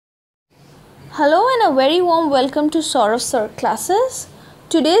Hello and a very warm welcome to Saurav Sir classes.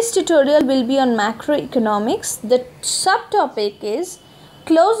 Today's tutorial will be on macroeconomics. The subtopic is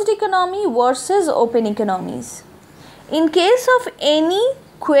closed economy versus open economies. In case of any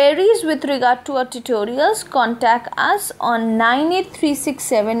queries with regard to our tutorials, contact us on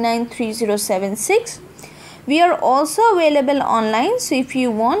 9836793076. We are also available online, so if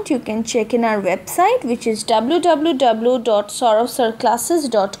you want, you can check in our website, which is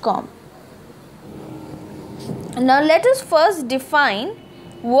www.sauravsirclasses.com. Now let us first define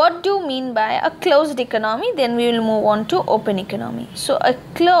what do you mean by a closed economy, then we will move on to open economy. So a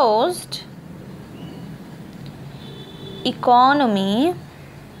closed economy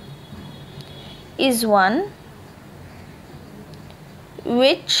is one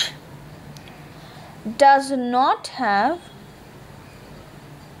which does not have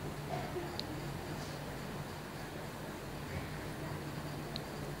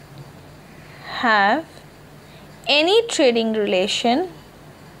any trading relation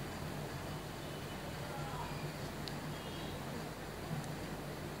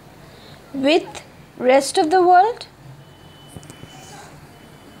with rest of the world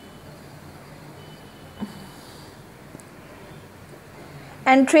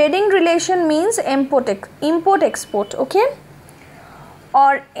and trading relation means import export, okay,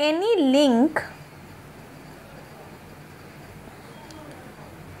 or any link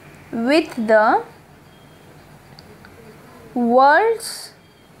with the world's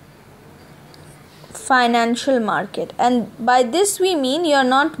financial market. And by this we mean you are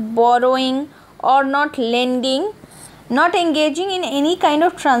not borrowing or not lending, not engaging in any kind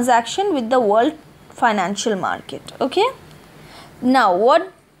of transaction with the world financial market, okay. Now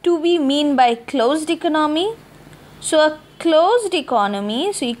what do we mean by closed economy? So a closed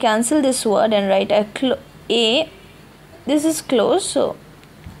economy, so you cancel this word and write this is closed, so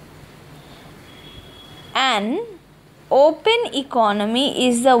an open economy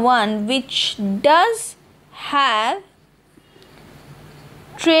is the one which does have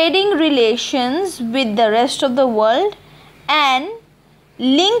trading relations with the rest of the world and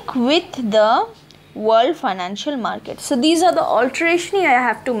link with the world financial market. So these are the alterations I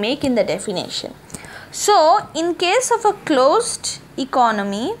have to make in the definition. So in case of a closed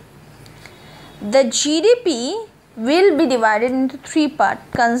economy, the GDP will be divided into three parts: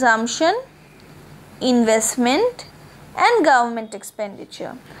 consumption, investment and government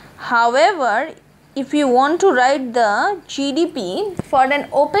expenditure. However, if you want to write the GDP for an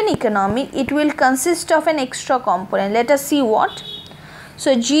open economy, it will consist of an extra component. Let us see what.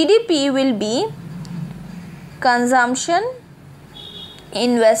 So GDP will be consumption,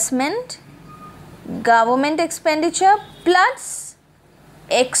 investment, government expenditure plus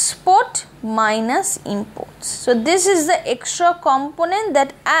export minus imports. So this is the extra component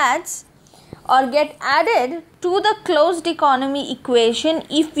that adds or get added to the closed economy equation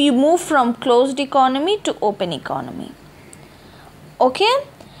if we move from closed economy to open economy. Okay,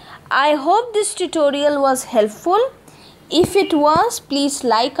 I hope this tutorial was helpful. If it was, please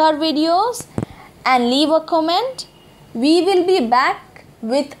like our videos and leave a comment. We will be back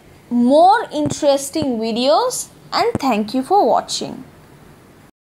with more interesting videos, and thank you for watching.